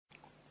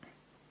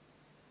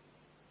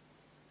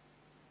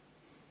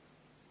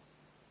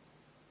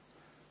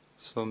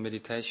So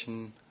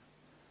meditation,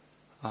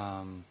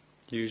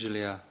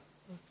 usually I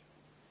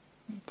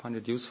find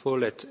it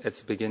useful at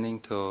the beginning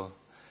to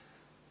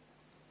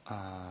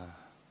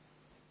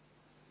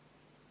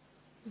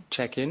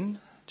check in,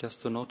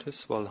 just to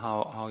notice,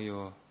 how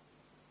you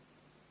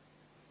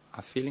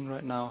are feeling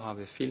right now, how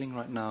we're feeling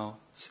right now,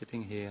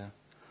 sitting here.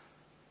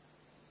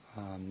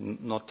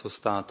 Not to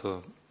start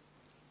to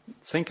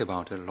think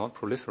about it a lot,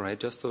 proliferate,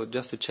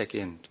 just to check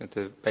in, get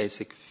the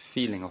basic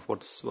feeling of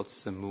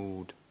what's the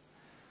mood.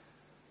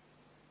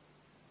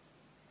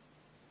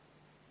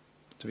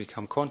 To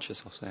become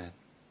conscious of that.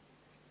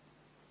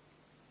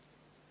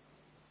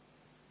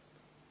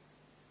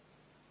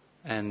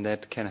 And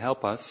that can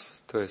help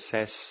us to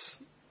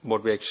assess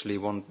what we actually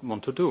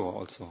want to do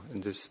also in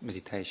this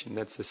meditation.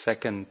 That's the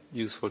second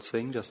useful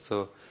thing, just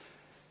to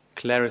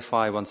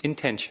clarify one's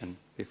intention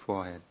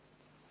beforehand.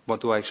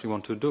 What do I actually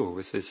want to do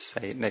with this,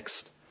 say,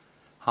 next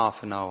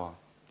half an hour?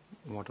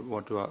 What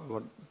do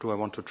I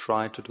want to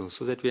try to do?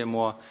 So that we are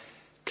more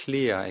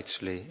clear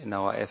actually in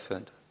our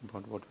effort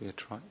about what we are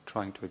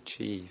trying to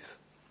achieve.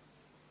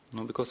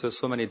 Because there's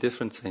so many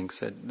different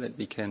things that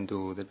we can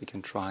do, that we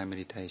can try in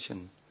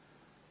meditation.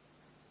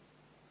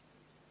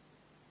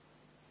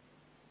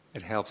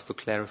 It helps to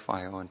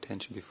clarify our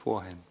intention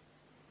beforehand.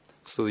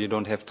 So you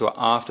don't have to,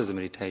 after the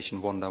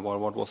meditation, wonder, well,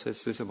 what was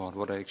this about?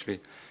 What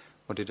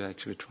did I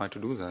actually try to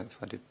do there, if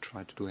I did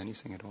try to do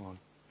anything at all?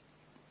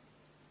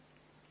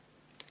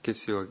 It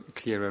gives you a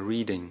clearer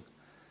reading,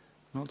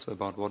 and also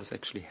about what is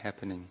actually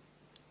happening.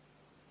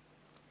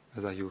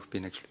 Whether you've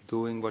been actually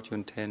doing what you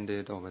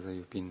intended, or whether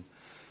you've been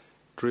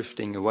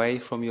drifting away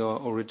from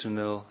your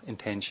original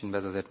intention,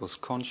 whether that was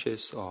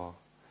conscious or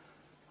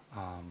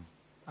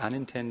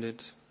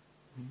unintended.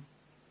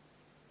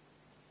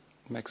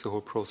 It makes the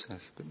whole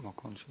process a bit more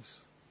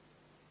conscious,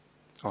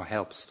 or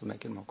helps to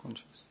make it more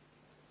conscious.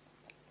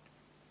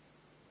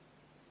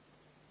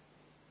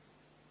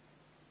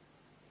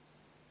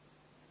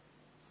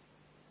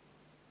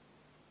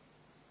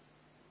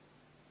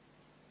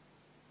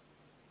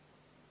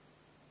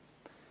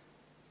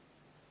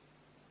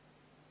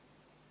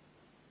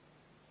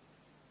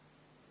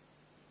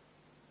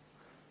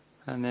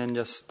 And then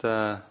just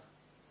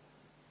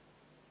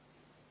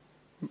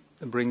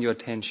bring your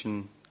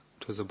attention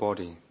to the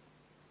body.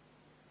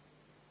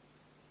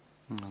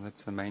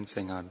 That's the main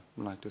thing I'd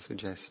like to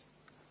suggest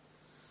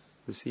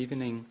this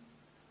evening.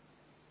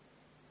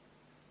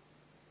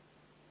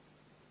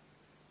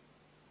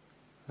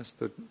 Just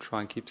to try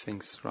and keep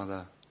things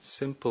rather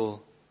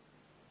simple.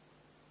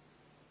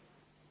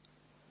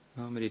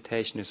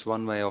 Meditation is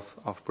one way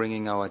of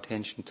bringing our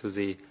attention to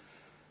the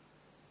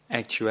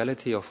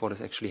actuality of what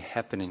is actually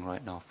happening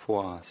right now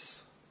for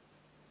us.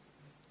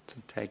 To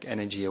take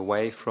energy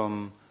away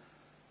from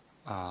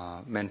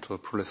mental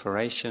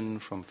proliferation,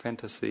 from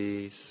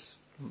fantasies,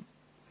 from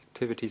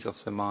activities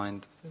of the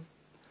mind, the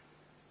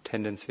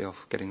tendency of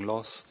getting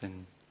lost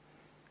in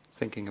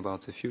thinking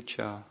about the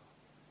future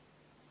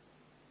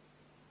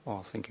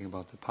or thinking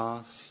about the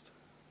past.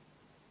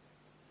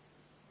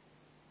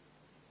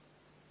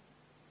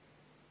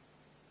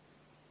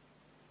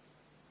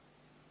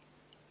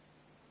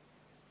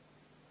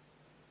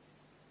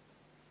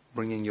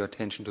 Bringing your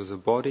attention to the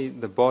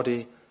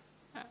body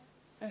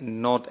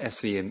not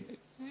as we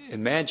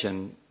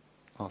imagine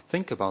or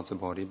think about the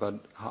body,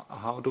 but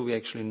how do we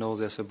actually know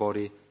there's a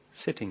body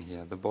sitting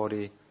here, the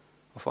body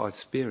of our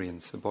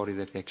experience, the body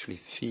that we actually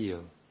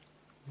feel.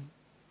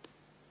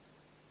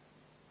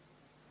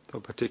 So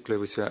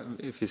particularly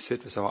if we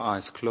sit with our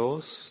eyes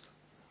closed,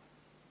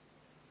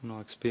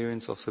 our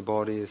experience of the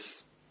body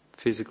is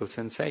physical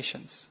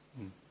sensations.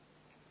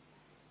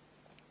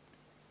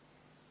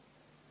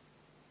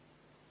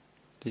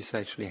 This is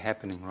actually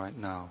happening right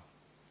now.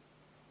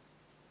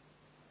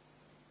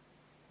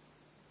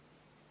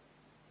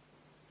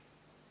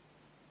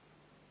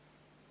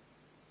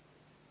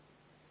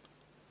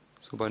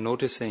 So by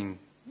noticing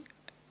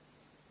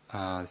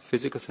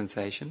physical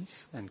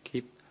sensations and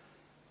keep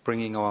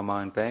bringing our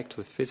mind back to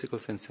the physical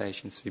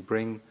sensations, we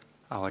bring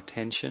our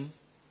attention,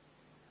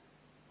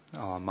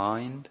 our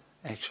mind,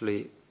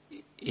 actually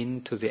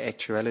into the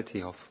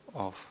actuality of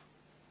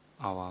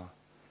our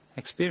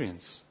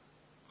experience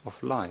of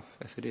life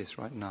as it is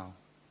right now.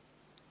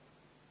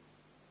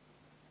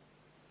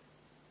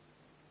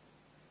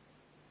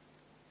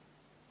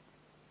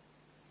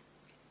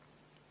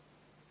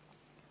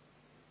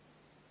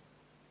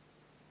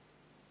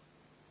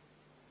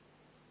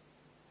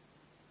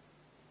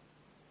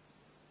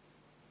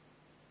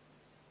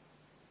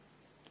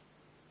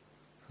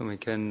 So we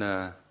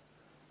can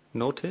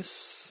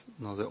notice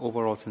the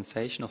overall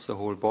sensation of the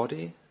whole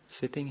body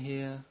sitting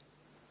here.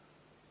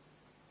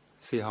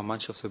 See how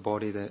much of the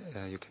body that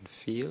you can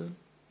feel.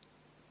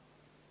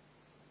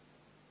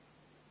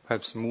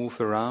 Perhaps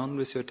move around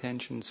with your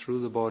attention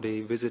through the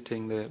body,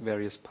 visiting the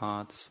various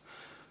parts,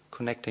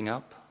 connecting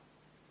up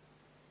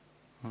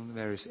the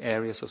various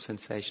areas of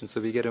sensation, so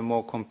we get a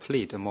more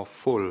complete, a more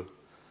full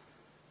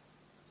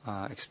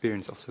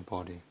experience of the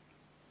body.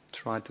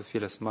 Try to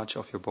feel as much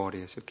of your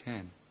body as you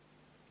can.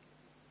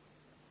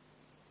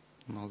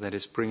 That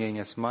is bringing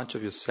as much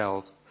of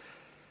yourself,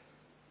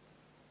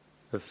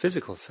 the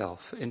physical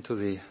self, into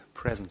the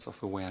presence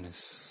of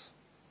awareness.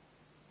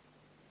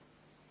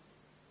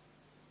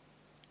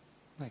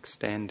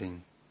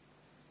 Extending,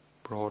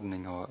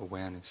 broadening our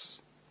awareness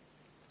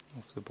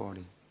of the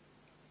body.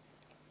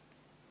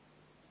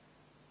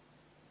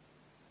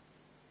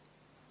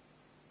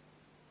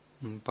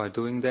 And by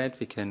doing that,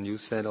 we can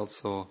use that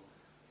also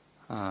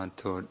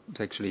to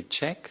actually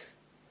check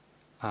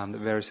the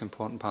various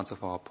important parts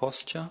of our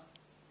posture.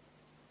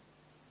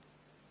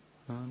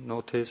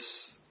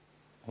 Notice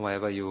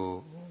wherever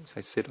you,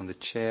 say, sit on the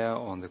chair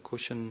or on the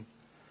cushion,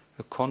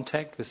 the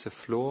contact with the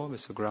floor,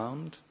 with the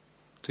ground.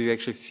 Do you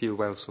actually feel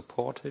well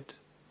supported?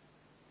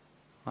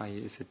 Are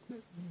you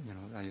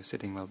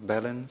sitting well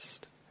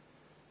balanced?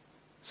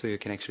 So you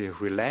can actually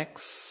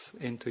relax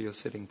into your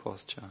sitting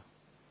posture.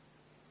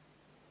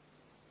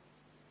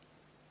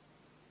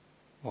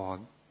 Or,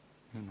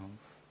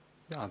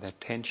 are there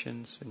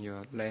tensions in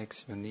your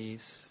legs, your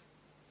knees?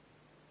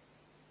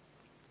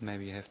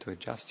 Maybe you have to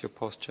adjust your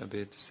posture a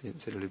bit, so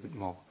it's a little bit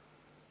more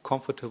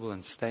comfortable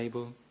and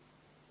stable.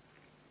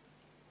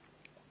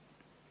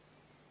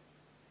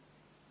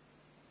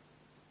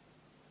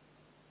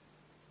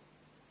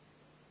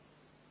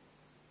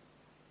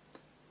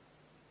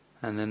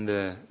 And then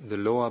the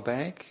lower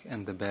back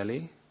and the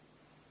belly.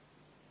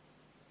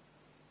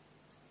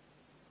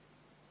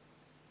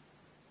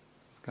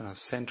 Kind of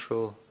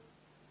central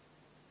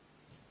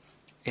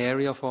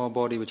area of our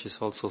body, which is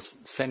also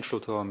central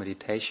to our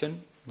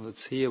meditation.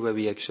 It's here where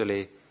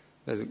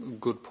where the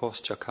good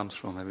posture comes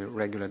from, where we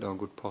regulate our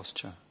good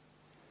posture.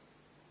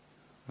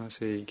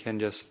 So you can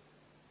just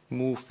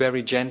move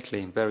very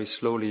gently, very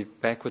slowly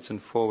backwards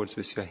and forwards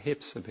with your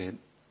hips a bit,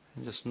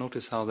 and just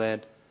notice how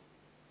that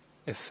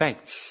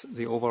affects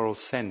the overall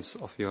sense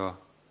of your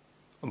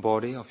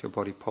body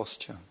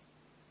posture.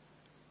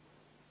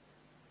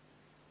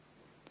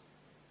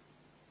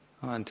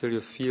 Until you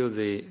feel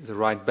the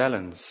right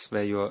balance,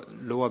 where your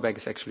lower back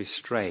is actually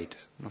straight.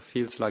 It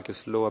feels like your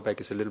lower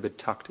back is a little bit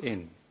tucked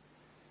in,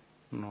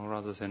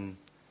 rather than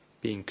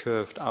being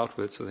curved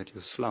outward so that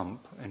you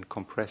slump and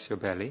compress your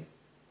belly.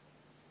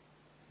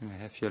 You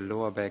have your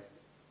lower back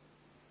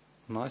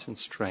nice and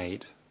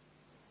straight,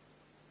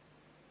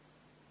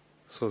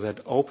 so that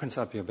opens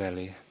up your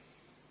belly,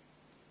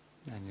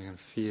 and you can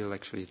feel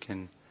you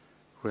can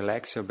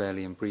relax your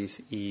belly and breathe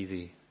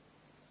easy,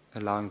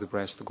 allowing the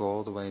breath to go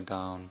all the way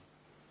down.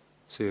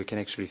 So you can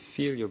actually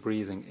feel your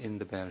breathing in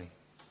the belly.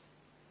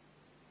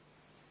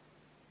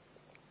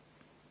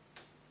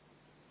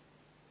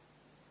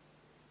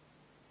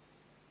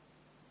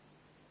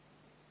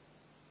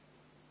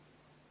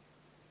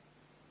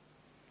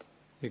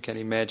 You can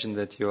imagine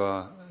that you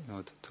are,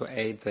 to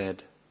aid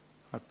that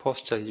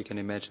posture, you can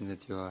imagine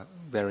that you are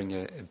wearing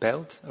a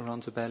belt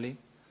around the belly,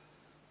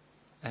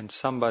 and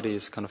somebody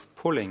is kind of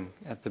pulling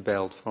at the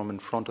belt from in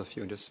front of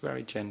you, just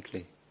very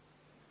gently.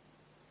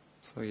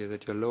 So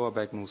that your lower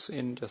back moves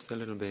in just a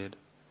little bit,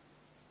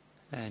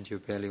 and your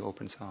belly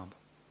opens up.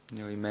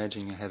 You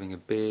imagine you're having a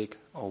big,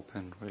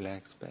 open,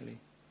 relaxed belly.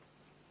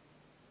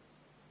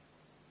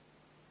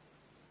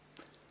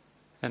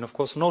 And of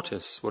course,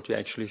 notice what you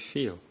actually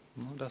feel.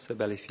 Does the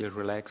belly feel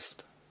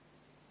relaxed?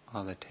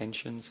 Are there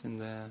tensions in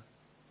there?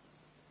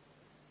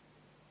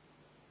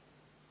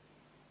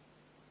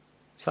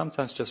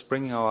 Sometimes just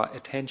bringing our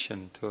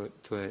attention to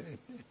a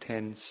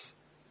tense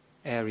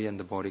area in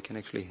the body can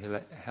actually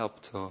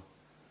help to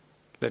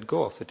let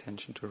go of the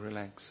tension, to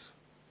relax.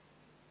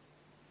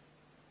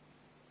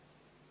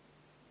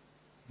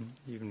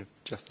 Even if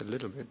just a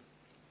little bit.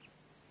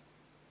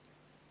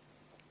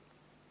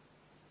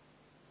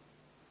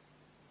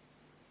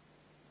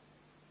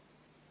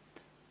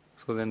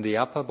 So then the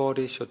upper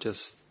body should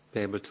just be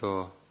able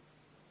to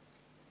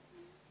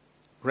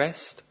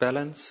rest,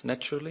 balance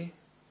naturally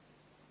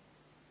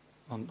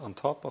on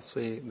top of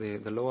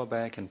the lower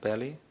back and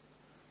belly.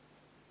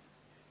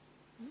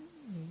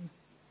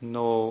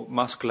 No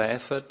muscular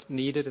effort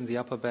needed in the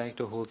upper back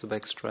to hold the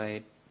back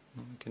straight.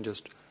 You can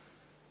just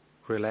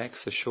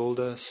relax the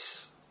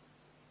shoulders,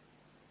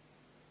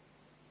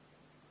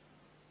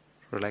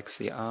 relax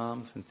the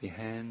arms and the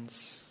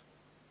hands.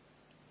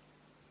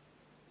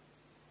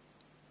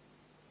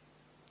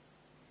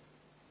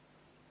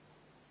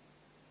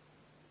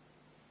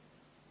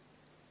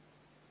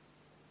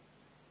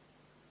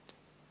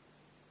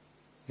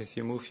 If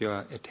you move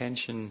your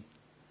attention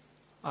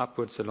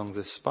upwards along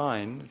the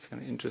spine, it's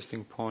an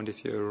interesting point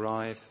if you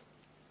arrive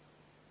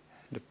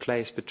at a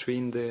place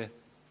between the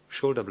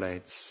shoulder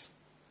blades.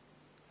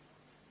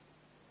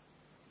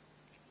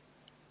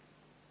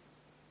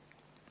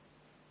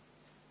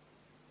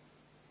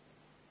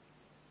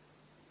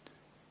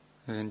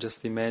 And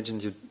just imagine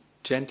you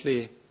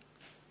gently,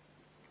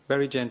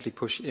 very gently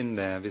push in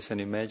there with an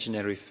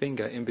imaginary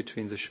finger in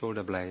between the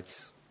shoulder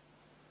blades.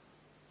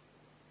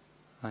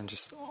 And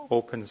just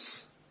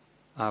opens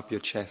up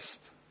your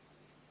chest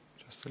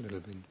just a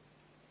little bit.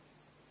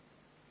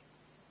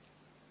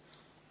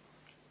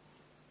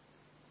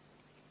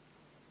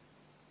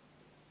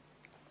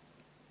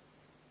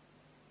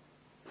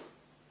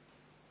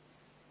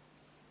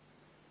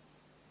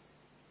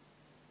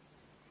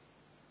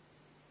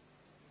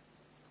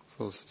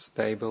 So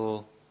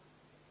stable,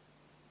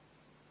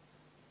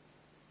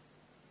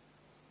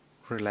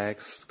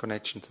 relaxed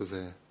connection to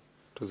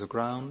the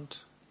ground,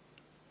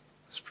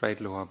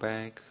 straight lower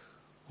back,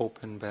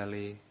 open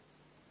belly,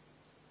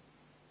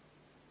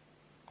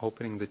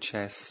 opening the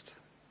chest,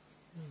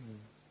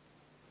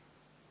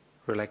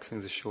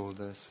 relaxing the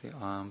shoulders, the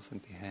arms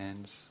and the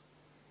hands.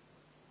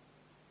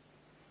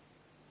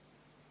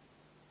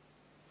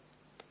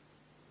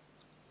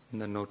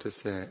 And then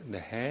notice the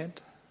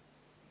head,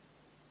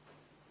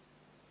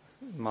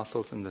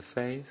 muscles in the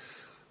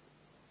face,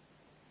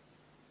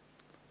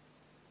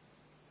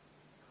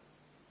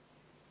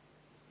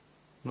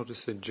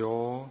 notice the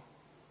jaw,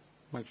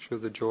 make sure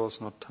the jaw is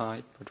not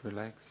tight but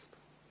relaxed.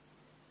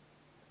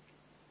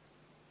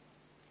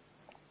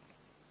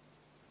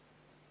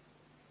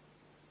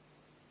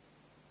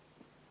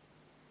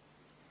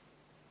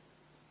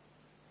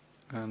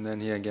 And then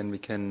here again we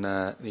can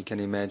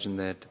imagine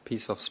that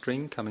piece of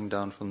string coming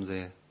down from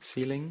the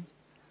ceiling,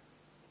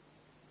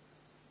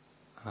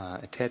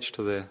 attached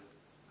to the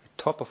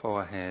top of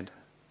our head,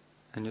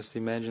 and just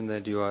imagine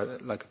that you are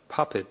like a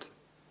puppet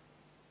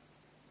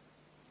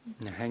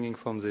hanging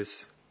from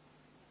this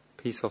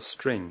piece of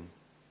string.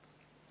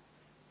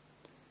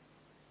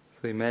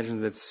 So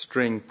imagine that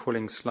string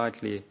pulling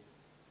slightly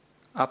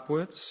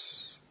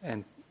upwards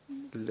and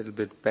a little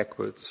bit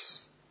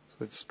backwards,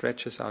 so it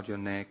stretches out your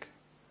neck.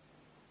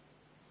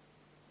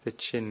 The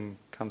chin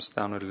comes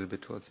down a little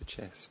bit towards the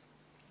chest.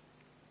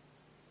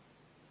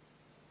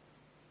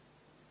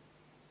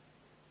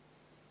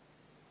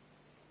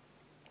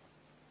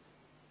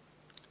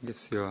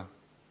 Gives your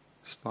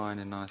spine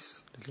a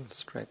nice little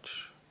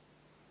stretch.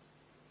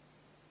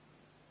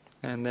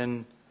 And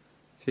then,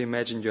 if you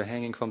imagine you're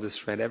hanging from this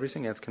thread,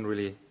 everything else can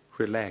really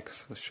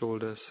relax. The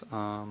shoulders,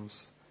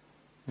 arms,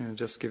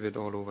 just give it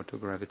all over to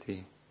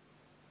gravity.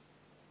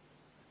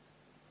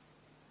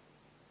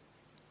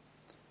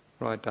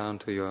 Right down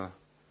to your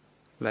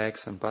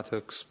legs and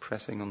buttocks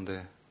pressing on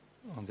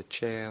the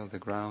chair or the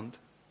ground.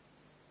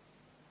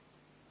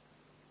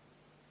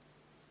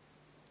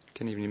 You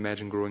can even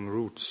imagine growing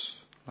roots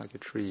like a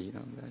tree,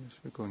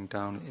 going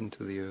down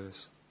into the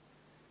earth.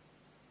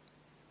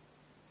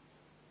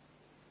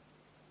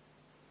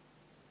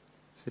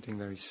 Sitting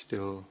very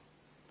still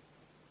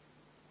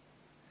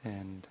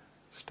and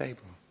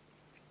stable.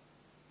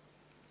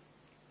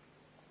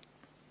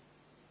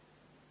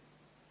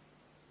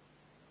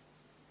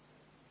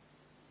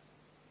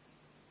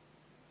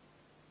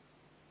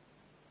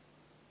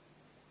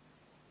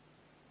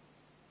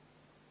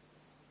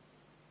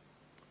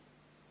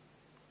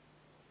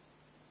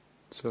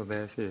 So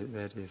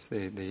that is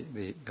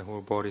the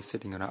whole body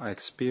sitting on our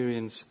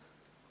experience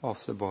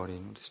of the body.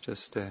 It's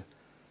just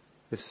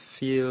this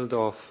field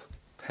of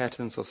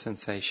patterns of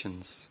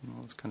sensations.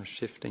 It's kind of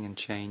shifting and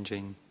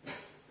changing.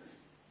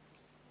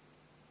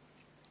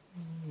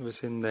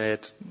 Within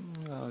that,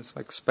 it's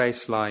like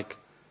space-like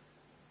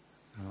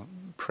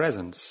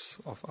presence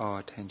of our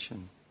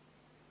attention,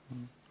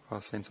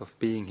 our sense of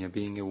being here,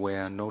 being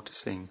aware,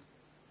 noticing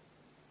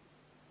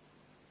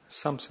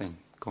something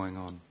going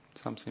on,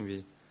 something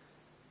we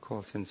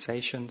call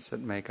sensations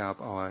that make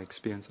up our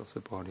experience of the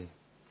body.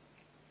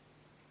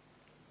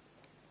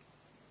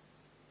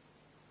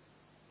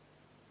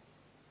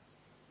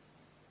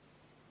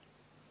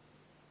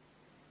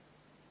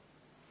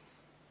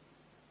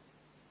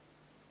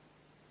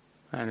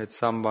 And it's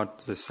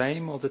somewhat the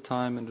same all the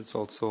time, and it's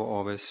also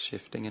always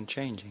shifting and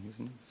changing,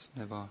 isn't it? It's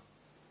never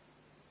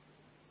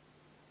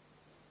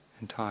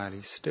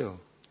entirely still.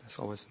 There's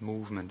always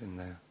movement in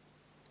there.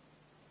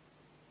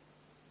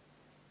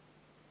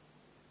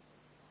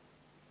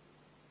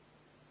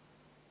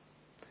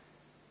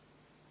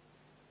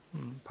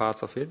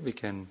 Parts of it we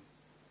can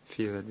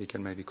feel that we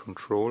can maybe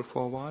control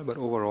for a while, but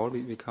overall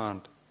we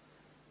can't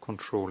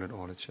control it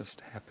all. It's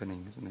just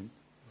happening, isn't it?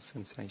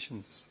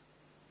 Sensations.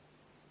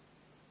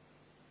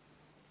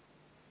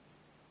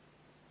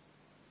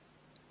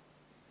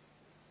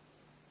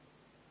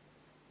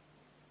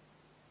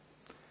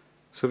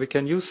 So we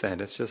can use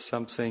that. It's just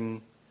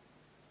something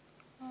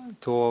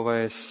to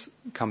always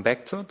come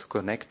back to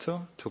connect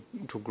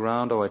to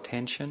ground our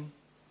attention.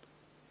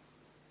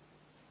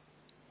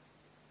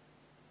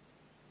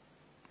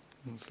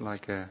 It's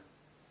like a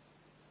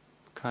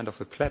kind of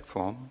a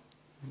platform.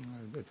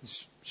 It's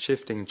a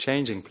shifting,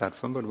 changing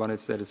platform, but one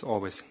that is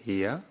always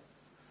here,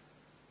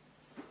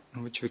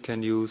 which we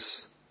can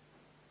use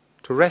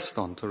to rest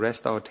on, to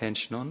rest our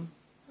attention on,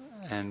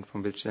 and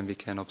from which then we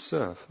can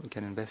observe, we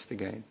can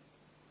investigate.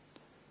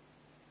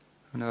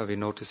 Whenever we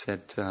notice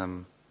that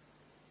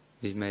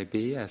we may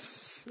be,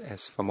 as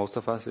for most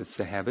of us, it's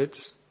the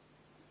habits.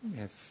 We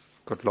have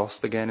got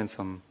lost again in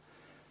some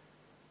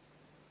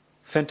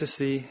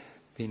fantasy,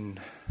 been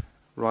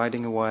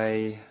riding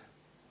away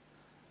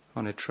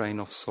on a train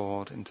of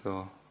thought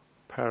into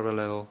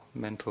parallel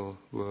mental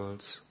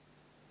worlds.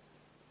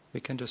 We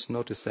can just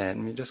notice that,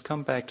 and we just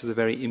come back to the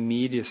very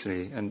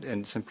immediacy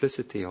and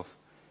simplicity of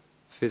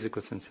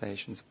physical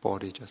sensations,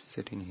 body just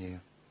sitting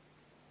here,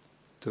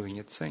 doing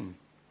its thing.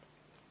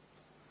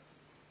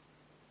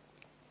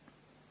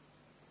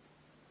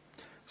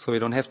 So we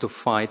don't have to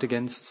fight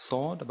against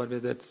thought, but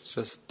that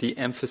just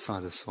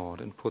de-emphasizes thought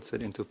and puts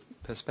it into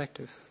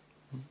perspective.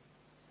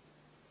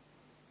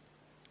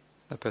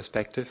 A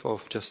perspective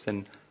of just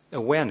an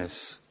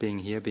awareness, being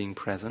here, being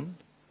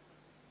present,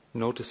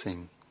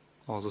 noticing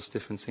all those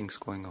different things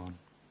going on.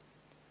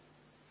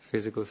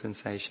 Physical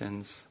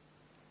sensations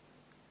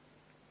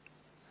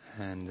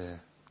and the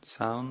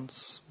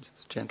sounds,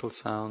 just gentle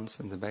sounds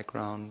in the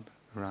background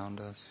around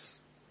us.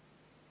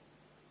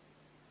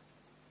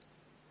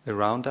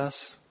 Around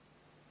us,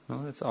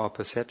 no, that's our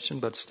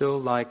perception, but still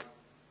like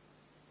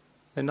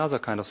another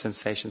kind of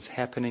sensations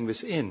happening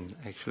within,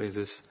 actually,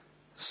 this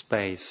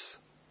space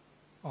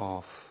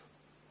of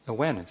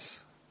awareness,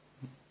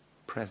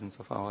 presence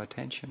of our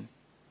attention.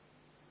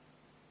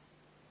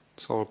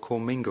 It's all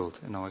commingled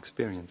in our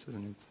experience,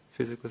 isn't it?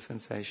 Physical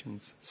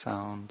sensations,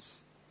 sounds,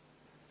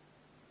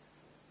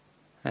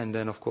 and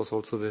then of course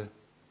also the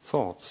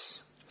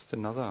thoughts, just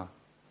another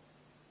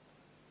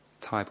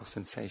type of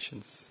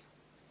sensations.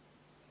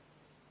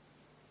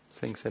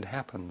 Things that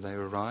happen, they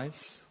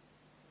arise,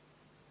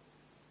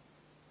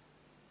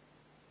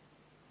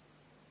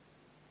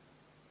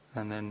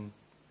 and then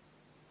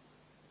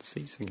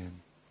cease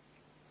again.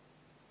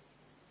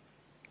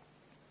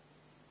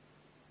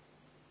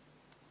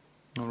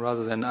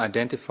 Rather than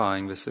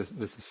identifying with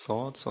the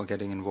thoughts or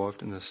getting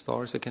involved in the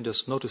stories, we can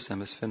just notice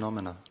them as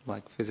phenomena,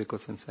 like physical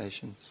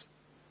sensations.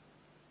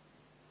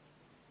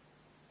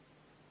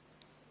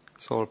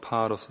 It's all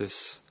part of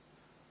this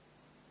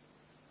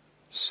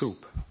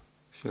soup,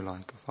 if you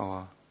like, of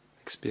our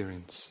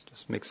experience,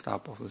 just mixed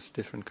up of these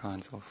different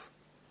kinds of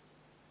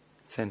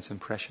sense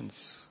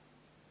impressions,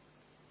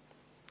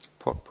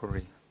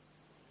 potpourri.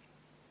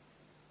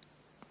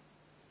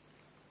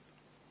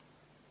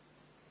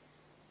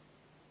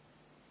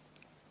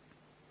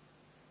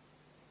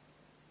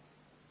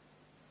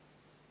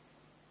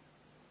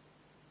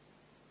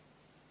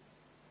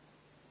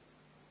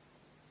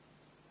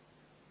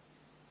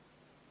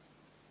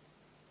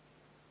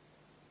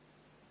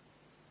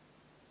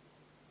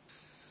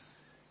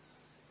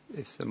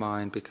 If the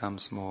mind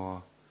becomes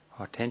more,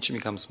 our attention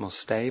becomes more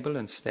stable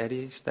and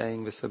steady,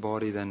 staying with the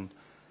body, then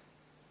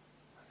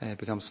it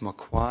becomes more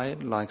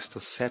quiet, likes to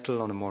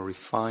settle on a more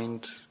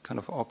refined kind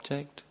of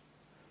object.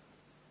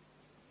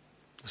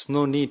 There's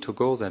no need to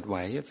go that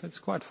way. It's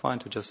quite fine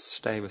to just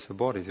stay with the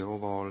body, the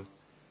overall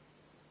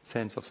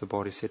sense of the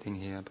body sitting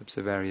here, perhaps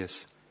the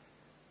various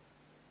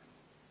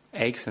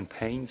aches and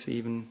pains,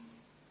 even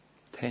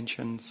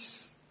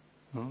tensions.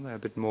 They're a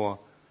bit more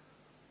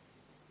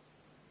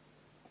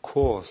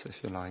coarse,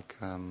 if you like,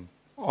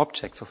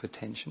 objects of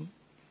attention.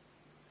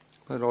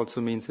 But it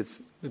also means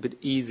it's a bit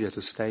easier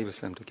to stay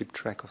with them, to keep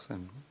track of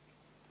them.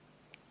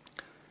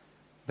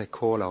 They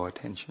call our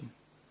attention.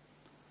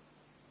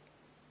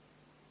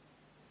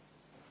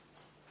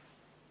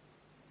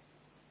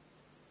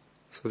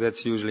 So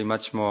that's usually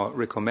much more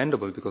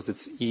recommendable because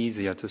it's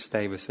easier to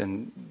stay with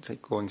than, say,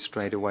 going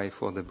straight away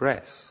for the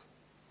breath.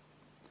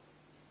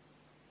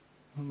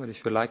 But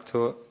if you like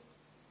to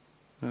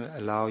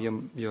allow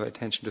your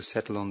attention to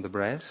settle on the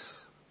breath,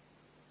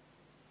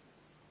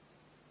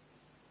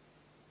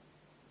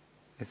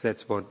 if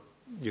that's what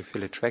you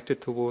feel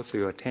attracted towards, or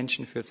your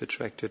attention feels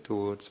attracted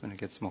towards, when it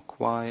gets more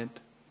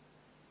quiet,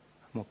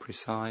 more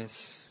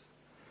precise,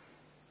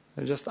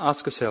 and just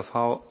ask yourself,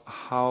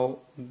 how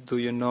do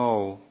you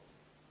know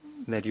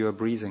that you are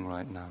breathing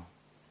right now?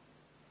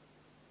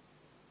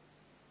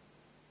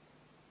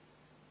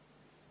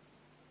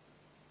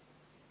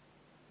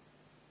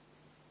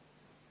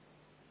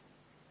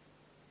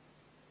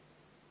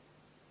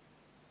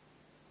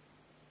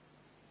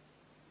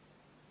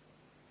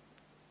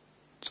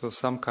 So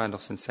some kind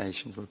of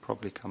sensations will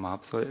probably come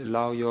up. So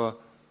allow your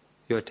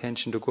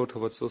attention to go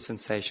towards those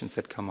sensations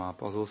that come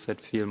up, or those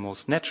that feel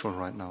most natural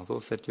right now,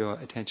 those that your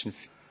attention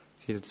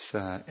feels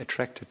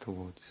attracted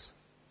towards.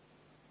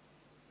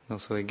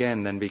 So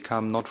again, then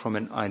become not from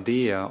an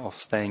idea of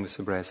staying with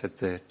the breath at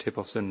the tip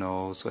of the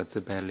nose or at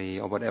the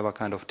belly or whatever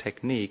kind of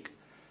technique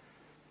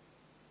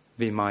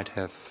we might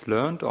have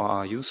learned or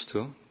are used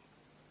to,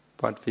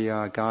 but we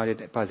are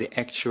guided by the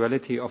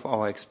actuality of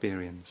our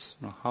experience.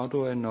 How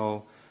do I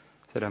know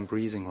that I'm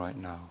breathing right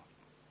now?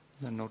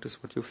 And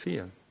notice what you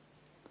feel.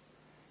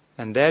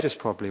 And that is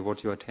probably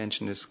what your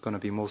attention is going to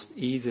be most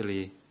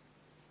easily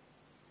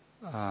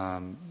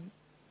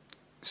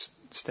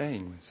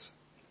staying with.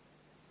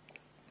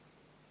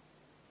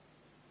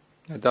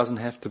 It doesn't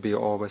have to be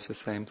always the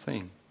same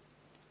thing.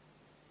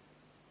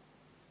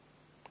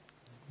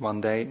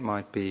 One day it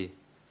might be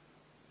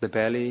the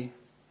belly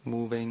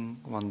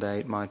moving, one day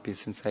it might be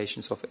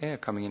sensations of air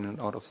coming in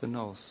and out of the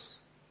nose.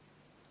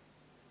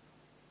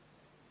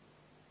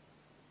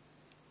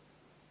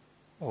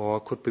 Or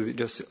it could be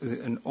just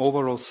an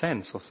overall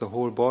sense of the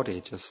whole body,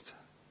 just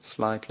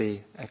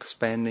slightly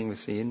expanding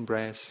with the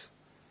in-breath,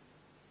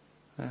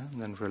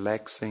 and then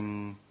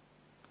relaxing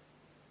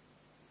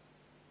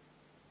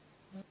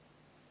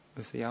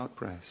with the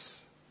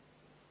out-breath.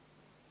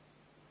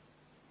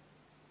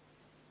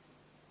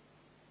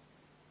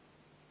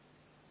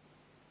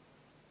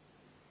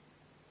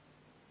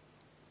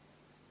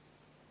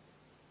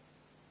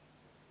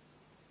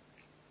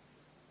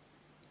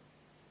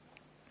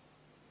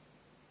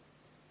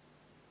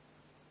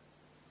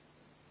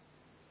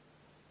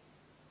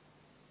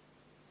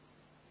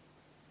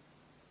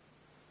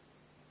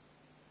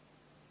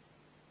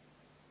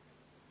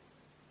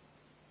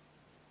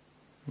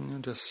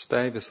 just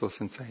stay with those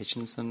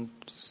sensations and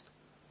just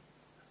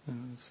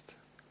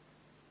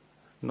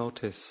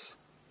notice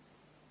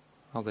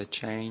how they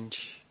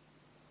change,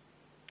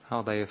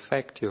 how they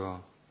affect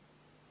your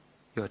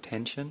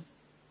attention.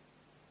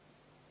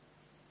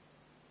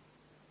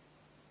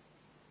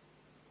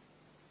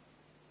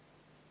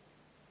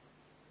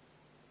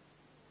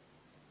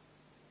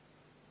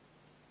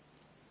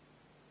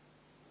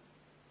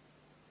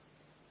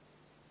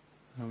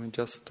 I mean,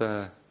 just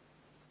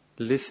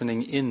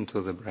listening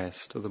into the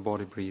breath, to the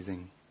body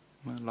breathing,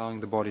 allowing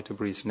the body to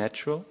breathe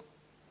natural.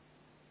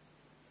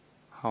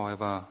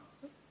 However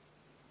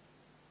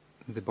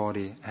the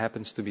body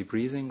happens to be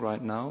breathing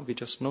right now, we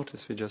just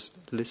notice, we just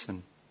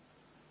listen.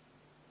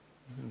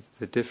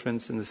 The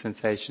difference in the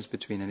sensations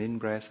between an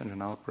in-breath and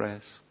an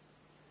out-breath.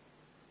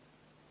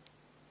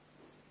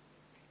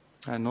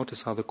 And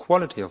notice how the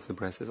quality of the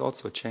breath is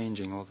also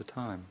changing all the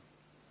time.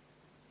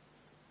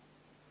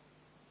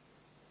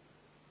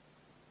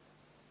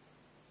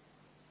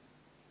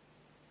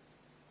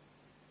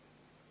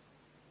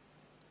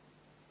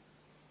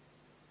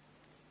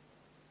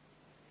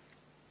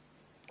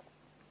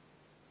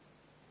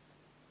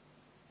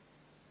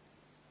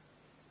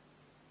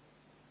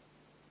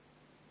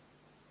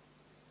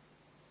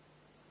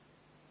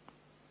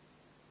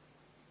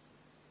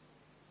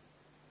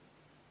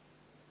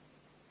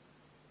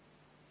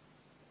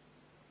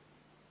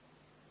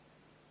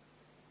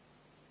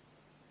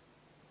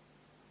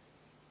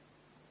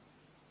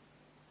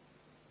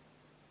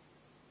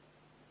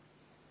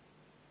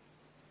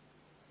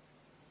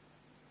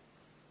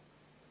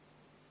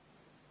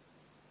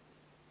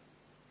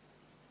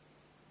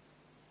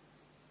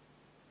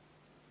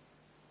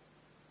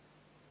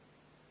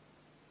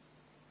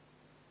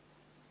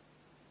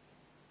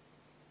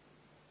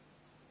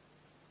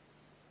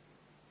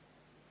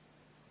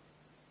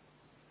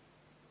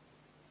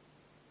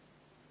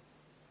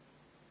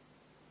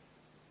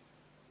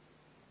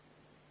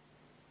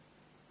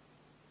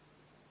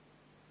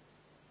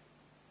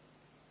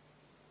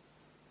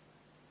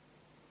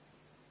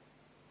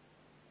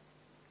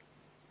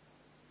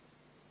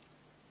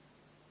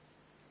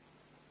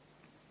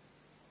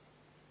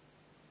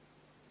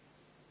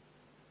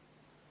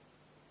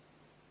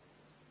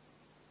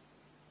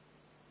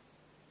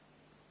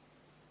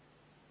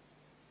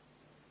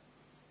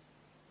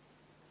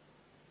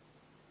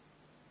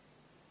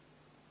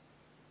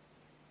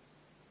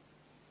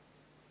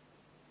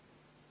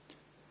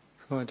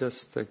 So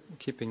just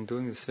keeping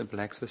doing this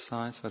simple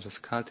exercise, or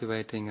just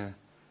cultivating a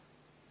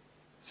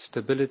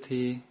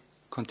stability,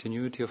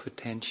 continuity of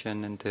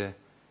attention, and a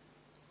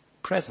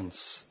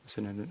presence,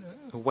 an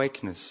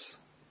awakeness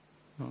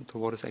to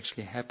what is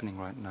actually happening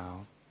right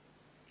now.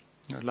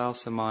 It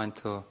allows the mind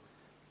to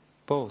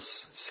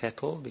both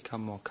settle,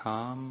 become more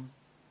calm,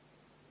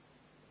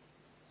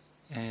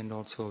 and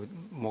also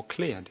more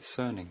clear,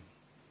 discerning.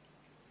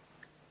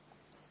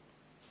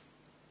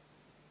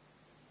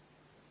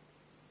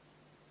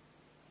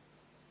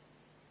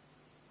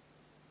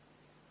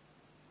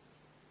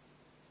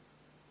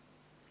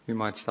 We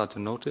might start to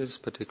notice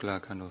particular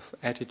kind of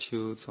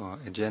attitudes or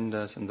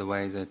agendas in the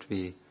way that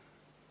we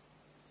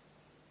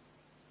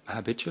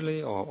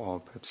habitually or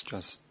perhaps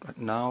just right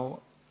now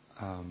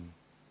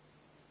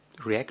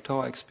react to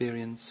our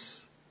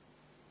experience.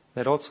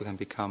 That also can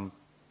become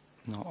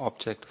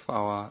object of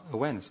our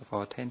awareness, of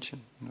our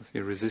attention. If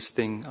we're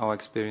resisting our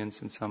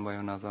experience in some way or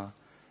another,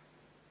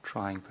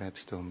 trying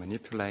perhaps to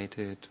manipulate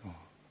it, or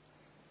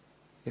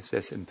if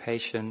there's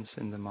impatience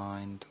in the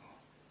mind,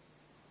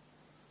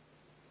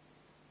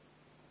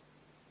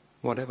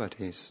 whatever it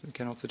is, we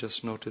can also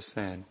just notice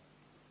that.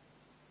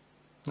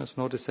 Just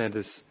notice that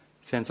this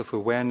sense of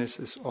awareness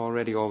is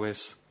already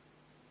always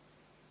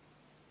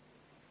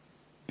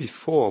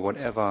before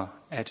whatever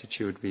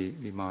attitude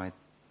we might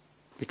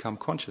become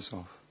conscious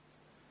of.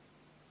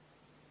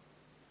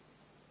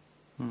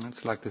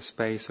 It's like the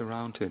space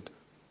around it.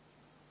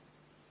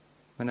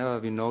 Whenever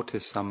we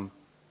notice some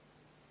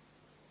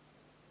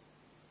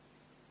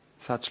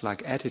such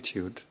like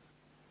attitude,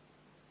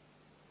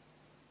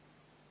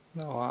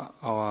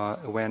 our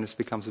awareness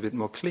becomes a bit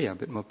more clear, a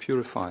bit more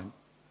purified.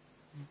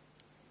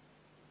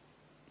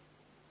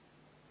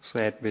 So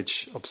that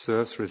which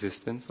observes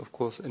resistance, of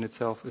course, in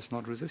itself is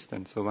not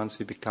resistant. So once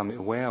we become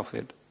aware of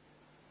it,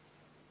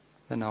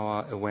 then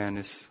our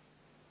awareness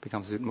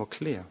becomes a bit more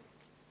clear.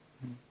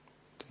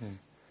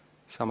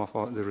 Some of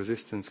the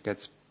resistance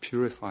gets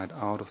purified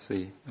out of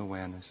the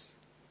awareness.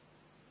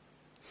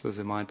 So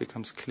the mind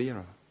becomes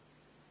clearer.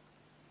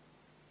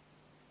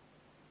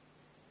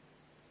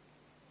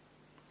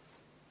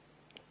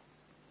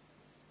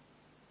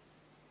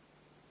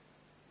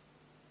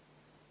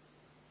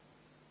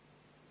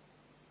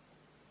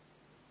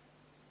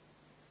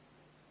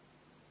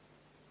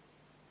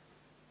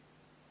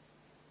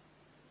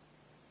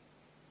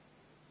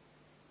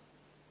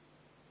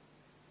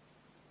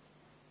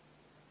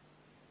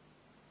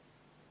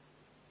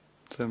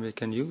 So we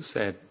can use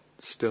that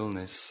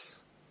stillness,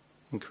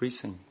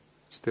 increasing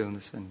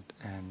stillness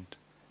and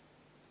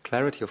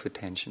clarity of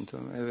attention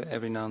to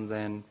every now and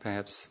then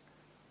perhaps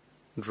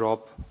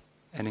drop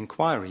an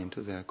inquiry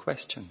into their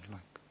question,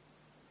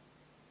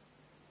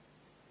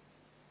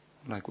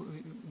 like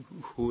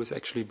who is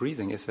actually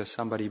breathing? Is there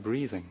somebody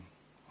breathing?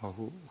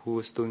 Or who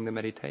is doing the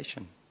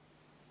meditation?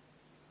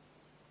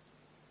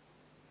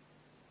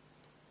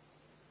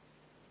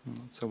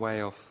 It's a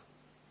way of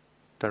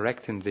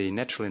directing the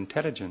natural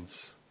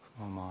intelligence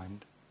of our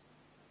mind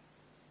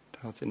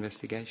towards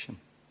investigation.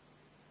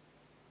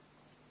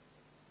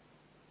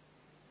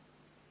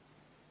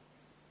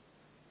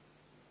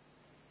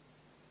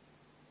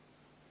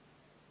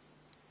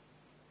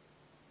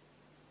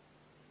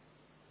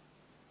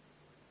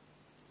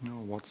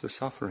 What's the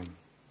suffering?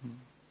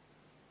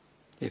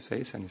 If there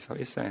is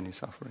there any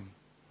suffering?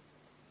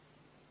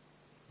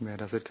 Where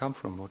does it come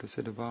from? What is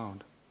it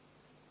about?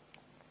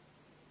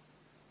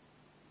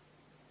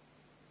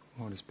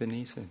 What is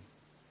beneath it?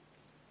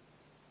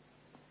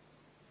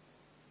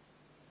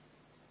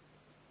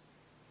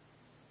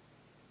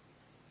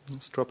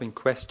 Just dropping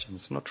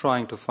questions, not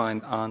trying to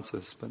find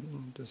answers, but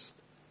just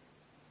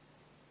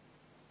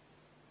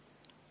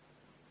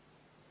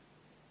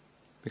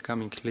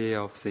becoming clear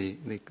of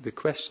the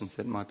questions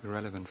that might be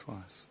relevant for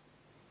us.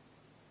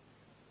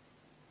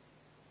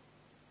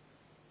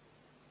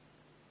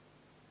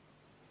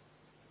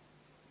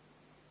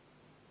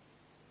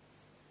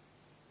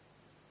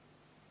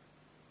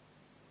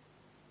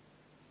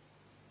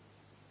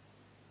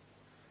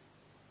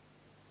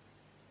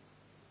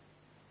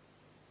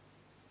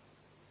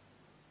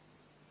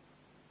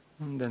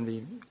 And then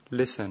we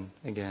listen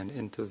again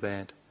into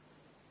that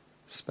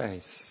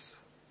space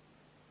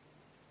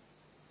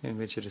in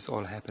which it is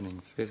all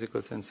happening.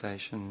 Physical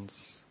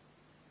sensations,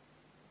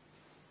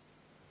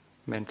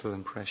 mental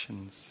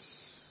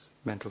impressions,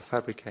 mental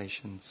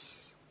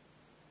fabrications,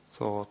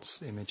 thoughts,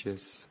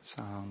 images,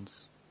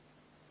 sounds.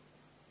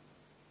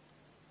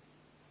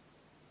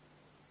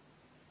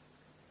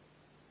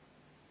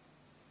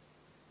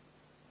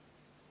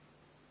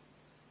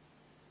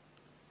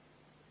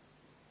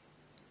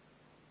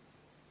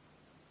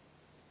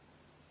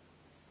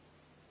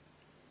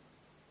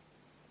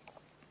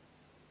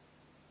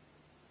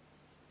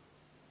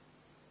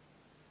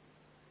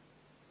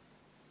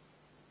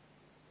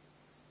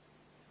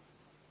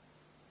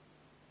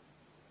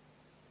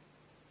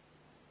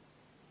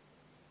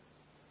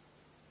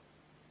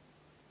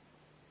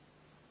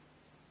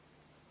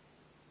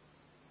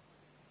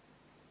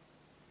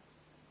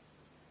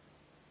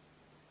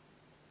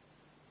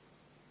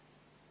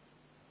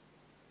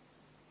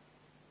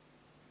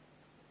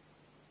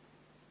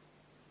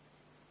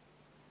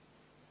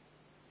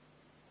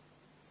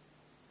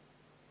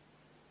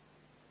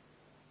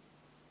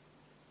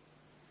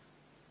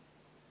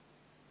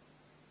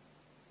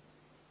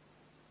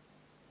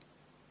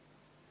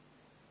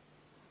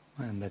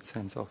 And that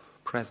sense of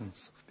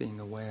presence, of being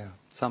aware,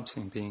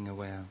 something being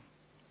aware.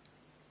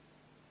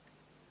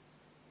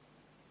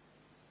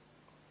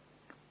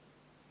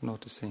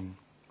 Noticing,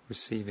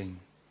 receiving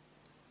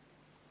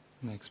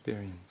an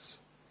experience.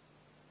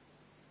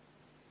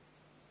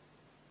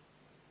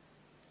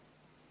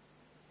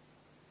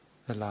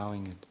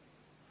 Allowing it.